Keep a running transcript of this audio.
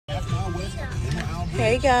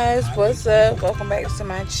Hey guys, what's up? Welcome back to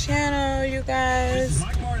my channel, you guys.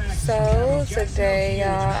 So today,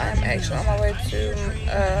 y'all, I'm actually on my way to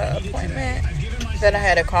an appointment that I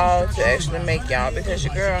had to call to actually make, y'all, because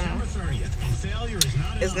your girl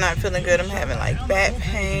is not feeling good. I'm having like back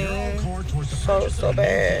pain, so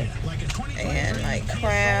bad, and like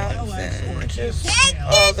cramps and just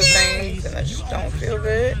all the things, and I just don't feel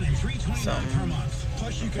good. So I'm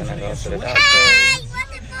gonna go to the doctor.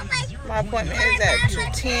 My appointment is at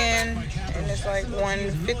 2:10 and it's like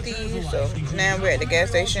 1:50, so now we're at the gas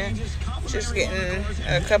station just getting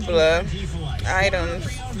a couple of items,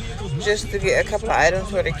 just to get a couple of items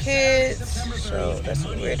for the kids. So that's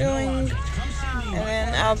what we're doing, and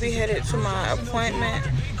then I'll be headed to my appointment.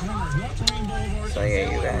 So yeah,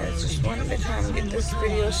 you guys, just wanted to kind of get this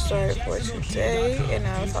video started for today, and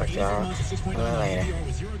I'll talk to y'all a little later.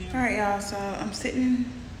 Alright y'all, so I'm sitting in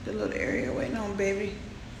the little area waiting on baby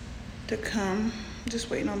to come, just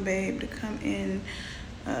waiting on babe to come in,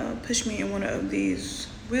 push me in one of these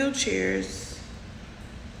wheelchairs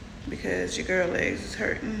because your girl legs is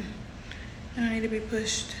hurting and I need to be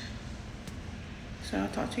pushed. So I'll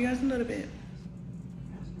talk to you guys in a little bit.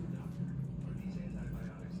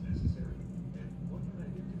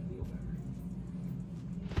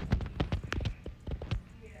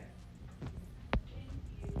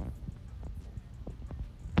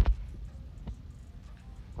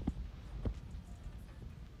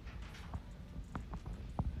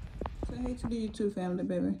 Hey to the YouTube family,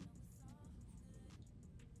 baby.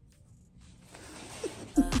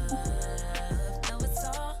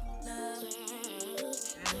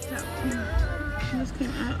 Just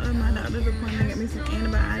came out of my doctor's appointment, got me some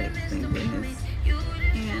antibiotics, thank goodness.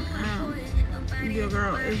 And your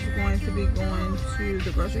girl is going to be going to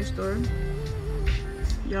the grocery store.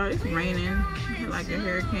 Y'all, it's raining like a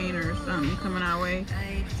hurricane or something coming our way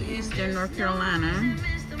to eastern North Carolina.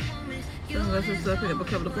 So I'm going to pick up a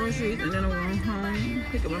couple of groceries, and then I'm going home,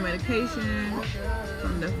 pick up my medication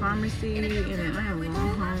from the pharmacy, and then I am going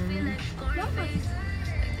home.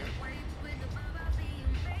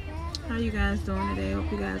 How you guys doing today? Hope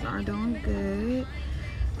you guys are doing good.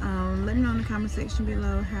 Let me know in the comment section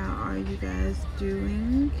below, how are you guys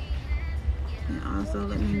doing? And also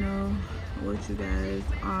let me know what you guys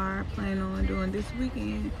are planning on doing this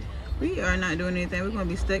weekend. We are not doing anything. We're going to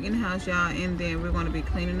be stuck in the house, y'all, and then we're going to be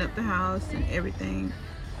cleaning up the house and everything.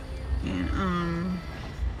 And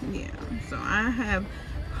yeah, so I have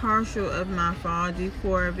partial of my fall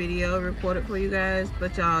decor video recorded for you guys,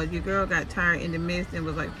 but y'all, your girl got tired in the midst and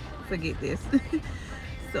was like, forget this.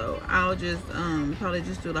 So I'll just probably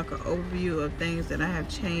just do like an overview of things that I have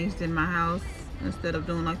changed in my house, instead of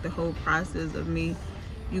doing like the whole process of me,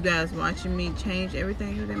 you guys watching me change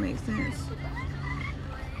everything, if that makes sense.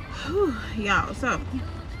 Y'all, so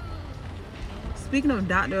speaking of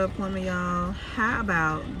doctor appointment, y'all, how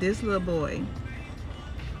about this little boy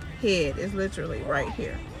head is literally right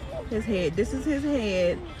here. His head, this is his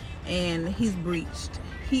head, and he's breached.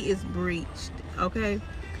 He is breached, okay?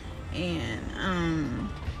 And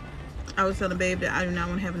I was telling babe that I do not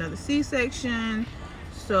want to have another C-section,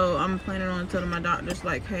 so I'm planning on telling my doctors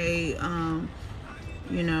like, hey,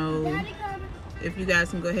 you know, if you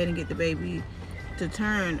guys can go ahead and get the baby to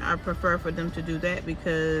turn, I prefer for them to do that,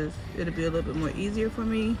 because it'll be a little bit more easier for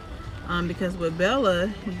me. Because with Bella,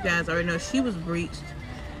 you guys already know she was breached,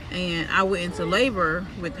 and I went into labor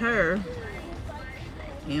with her,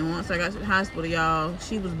 and once I got to the hospital, y'all,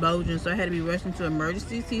 she was bulging, so I had to be rushed into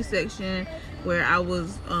emergency C-section, where I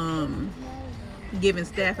was given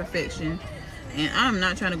staph infection, and I'm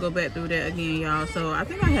not trying to go back through that again, y'all. So I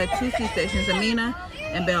think I had 2 C-sections, Amina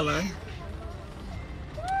and Bella.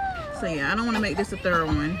 So yeah, I don't want to make this a third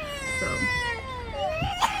one. So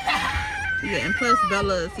yeah, and plus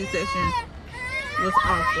Bella's C-section was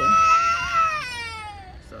awful.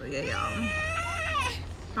 So yeah, y'all,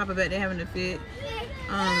 Papa back there having a fit.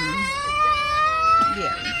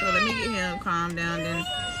 Yeah, so let me get him calmed down, then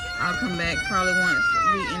I'll come back probably once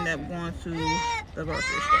we end up going to the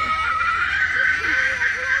grocery store.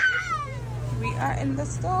 We are in the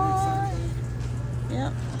store.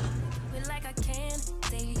 Yep.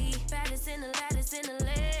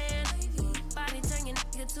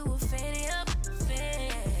 To a fanny up,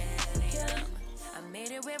 I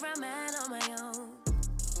made it where I'm at on my own.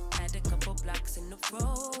 Had a couple blocks in the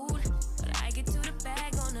road, but I get to the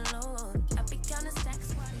bag on the low. I be counting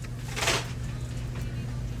stacks.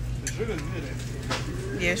 The sugar's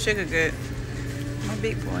good. Yeah, sugar good. My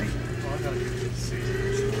big boy.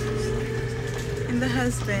 And the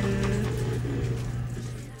husband.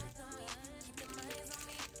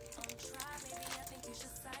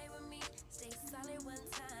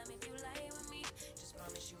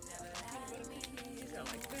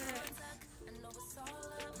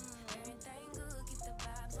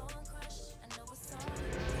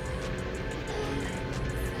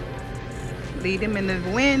 Lead them in the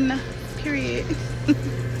wind, period.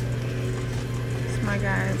 It's my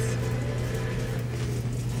guys.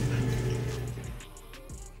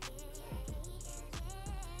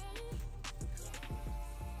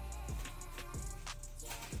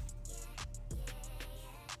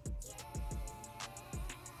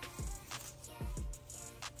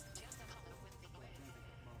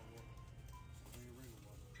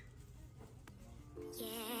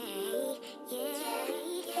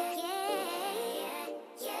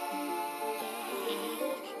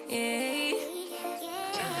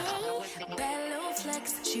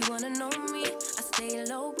 She wanna know me, I stay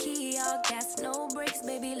low key, all gas, no brakes,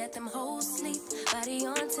 baby, let them hoes sleep. Body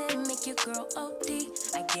on 10, make your girl OD.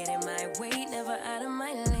 I get in my way, never out of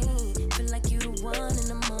my lane. Feel like you the one and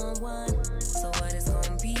I'm on one. So what it's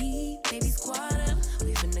gonna be? Baby, squad up,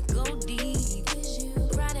 we finna go deep.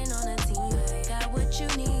 Riding on a team, got what you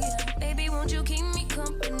need. Baby, won't you keep me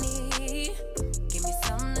company? Give me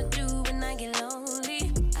something to do when I get lonely.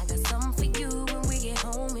 I got something for you when we get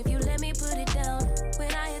home. If you let me put it down.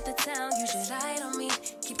 Town, you should ride on me,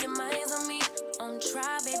 keep your minds on me. On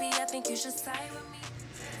try, baby, I think you should side with me.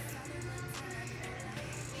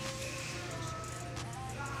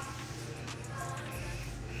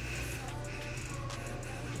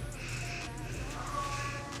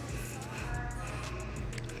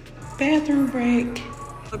 Bathroom break.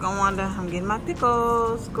 Look, I wonder, I'm getting my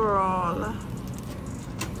pickles, girl.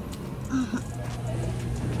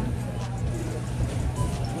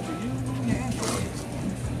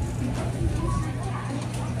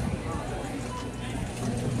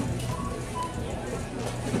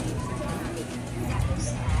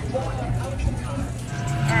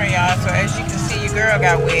 Alright, y'all, so as you can see, your girl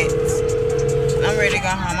got wet. I'm ready to go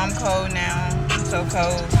home. I'm cold now. I'm so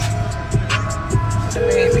cold.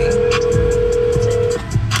 Baby.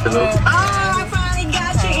 Hello. Oh, I finally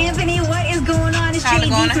got you, Anthony. What is going on? It's JD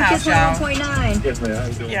from Kiss 101.9. Yes, ma'am. How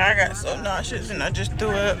you doing? Yeah, I got so nauseous and I just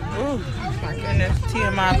threw up. Ooh, my goodness,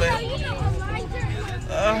 TMI, but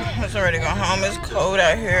it's already go home. It's cold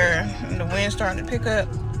out here and the wind's starting to pick up.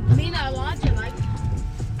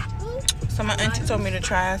 So my auntie told me to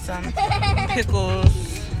try some pickles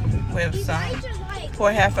with some,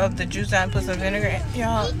 pour half of the juice out and put some vinegar in.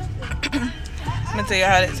 Y'all, I'm gonna tell you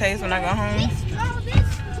how it tastes when I go home.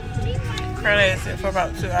 Curl it for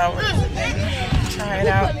about 2 hours and then try it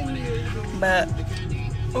out. But,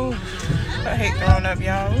 ooh, I hate throwing up,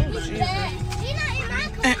 y'all. Ooh, Jesus.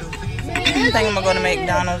 I think I'm gonna go to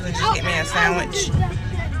McDonald's and just get me a sandwich.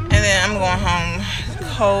 And then I'm going home.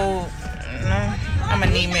 It's cold. No, I'm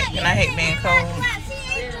anemic and I hate being cold.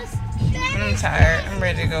 I'm tired. I'm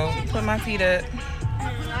ready to go put my feet up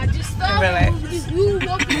and relax.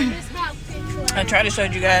 I try to show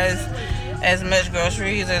you guys as much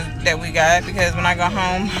groceries as that we got, because when I go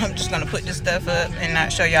home I'm just gonna put this stuff up and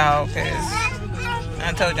not show y'all, because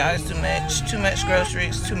I told y'all it's too much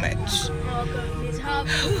groceries, too much.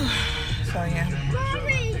 So yeah,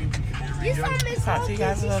 talk to you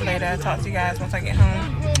guys a little later. I'll talk to you guys once I get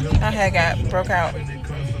home. My hair got broke out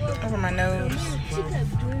over my nose,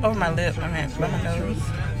 over my lip, I meant by my nose,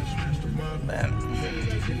 but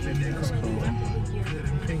it's cool.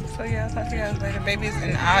 So yeah, I'll talk to you guys later. Baby's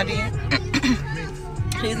in Aldi.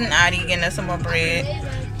 He's in Aldi getting us some more bread.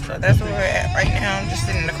 So that's where we're at right now. I'm just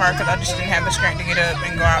sitting in the car because I just didn't have the strength to get up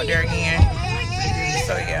and go out there again.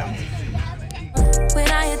 So yeah. When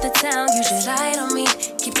I hit the town, you should ride on me,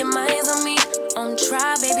 keep your minds on me. On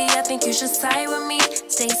try, baby, I think you should side with me.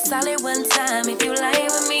 Stay solid one time if you lie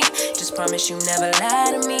with me. Just promise you never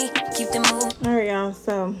lie to me. Keep the move. Alright, y'all,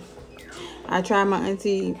 so I tried my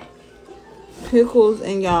auntie pickles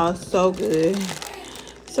and y'all, so good.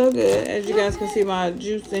 So good. As you guys can see, my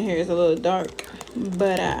juice in here is a little dark.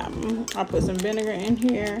 But I put some vinegar in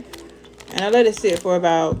here. And I let it sit for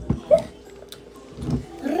about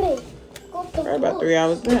 3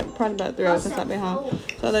 hours. Probably about 3 hours since I've been home.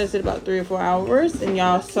 So I let it sit about 3 or 4 hours. And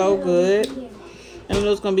y'all, so good. And I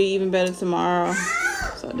know it's going to be even better tomorrow.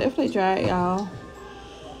 So definitely try it, y'all.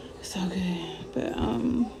 So good. But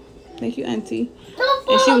thank you, auntie.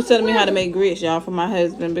 And she was telling me how to make grits, y'all, for my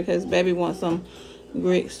husband, because baby wants some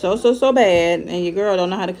grits so bad. And your girl don't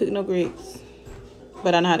know how to cook no grits.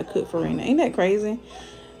 But I know how to cook farina. Ain't that crazy?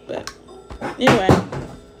 But anyway,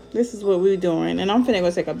 this is what we're doing. And I'm finna go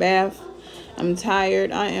take a bath. I'm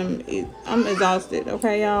tired. I'm exhausted.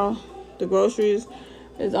 Okay, y'all. The groceries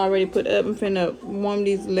is already put up. I'm finna warm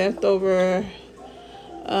these leftover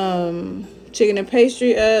chicken and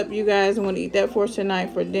pastry up. You guys want to eat that for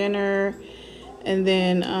tonight for dinner. And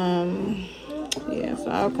then yeah, so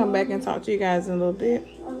I'll come back and talk to you guys in a little bit.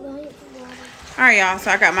 All right, y'all, so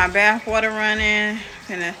I got my bath water running.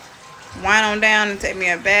 Gonna wind on down and take me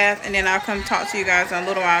a bath, and then I'll come talk to you guys in a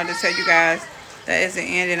little while to tell you guys that it's the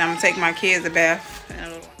end, and I'm gonna take my kids a bath in a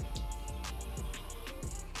little while.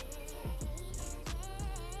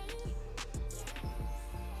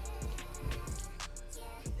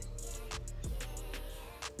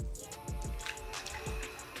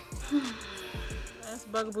 That's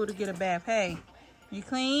Bugaboo to get a bath. Hey, you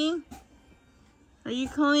clean? Are you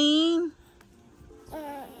clean?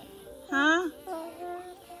 Huh?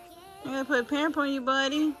 I gotta put a pamper on you,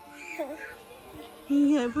 buddy.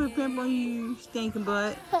 You gotta put a pamper on you, stinking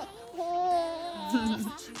butt.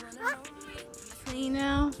 Clean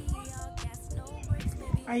now?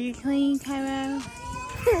 Are you clean, Cairo?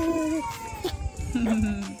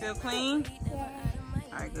 Feel clean?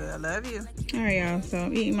 Alright, good. I love you. Alright, y'all. So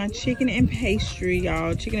I'm eating my chicken and pastry,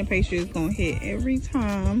 y'all. Chicken and pastry is gonna hit every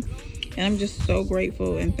time. And I'm just so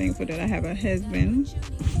grateful and thankful that I have a husband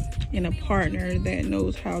and a partner that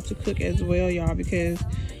knows how to cook as well, y'all, because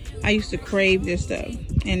I used to crave this stuff.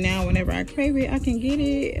 And now whenever I crave it, I can get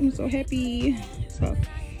it. I'm so happy. So,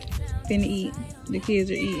 finna eat. The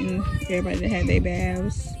kids are eating. Everybody that had their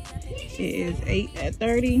baths. It is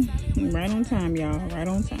 8:30. Right on time, y'all. Right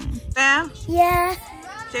on time. Now? Yeah.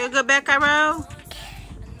 Take a good back, Cairo?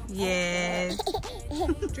 Yes.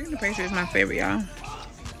 Chicken and pastry is my favorite, y'all.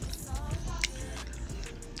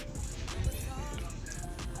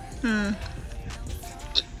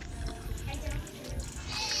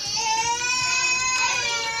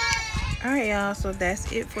 Alright, y'all, so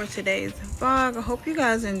that's it for today's vlog. I hope you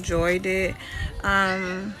guys enjoyed it.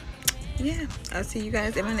 Yeah, I'll see you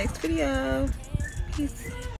guys in my next video. Peace.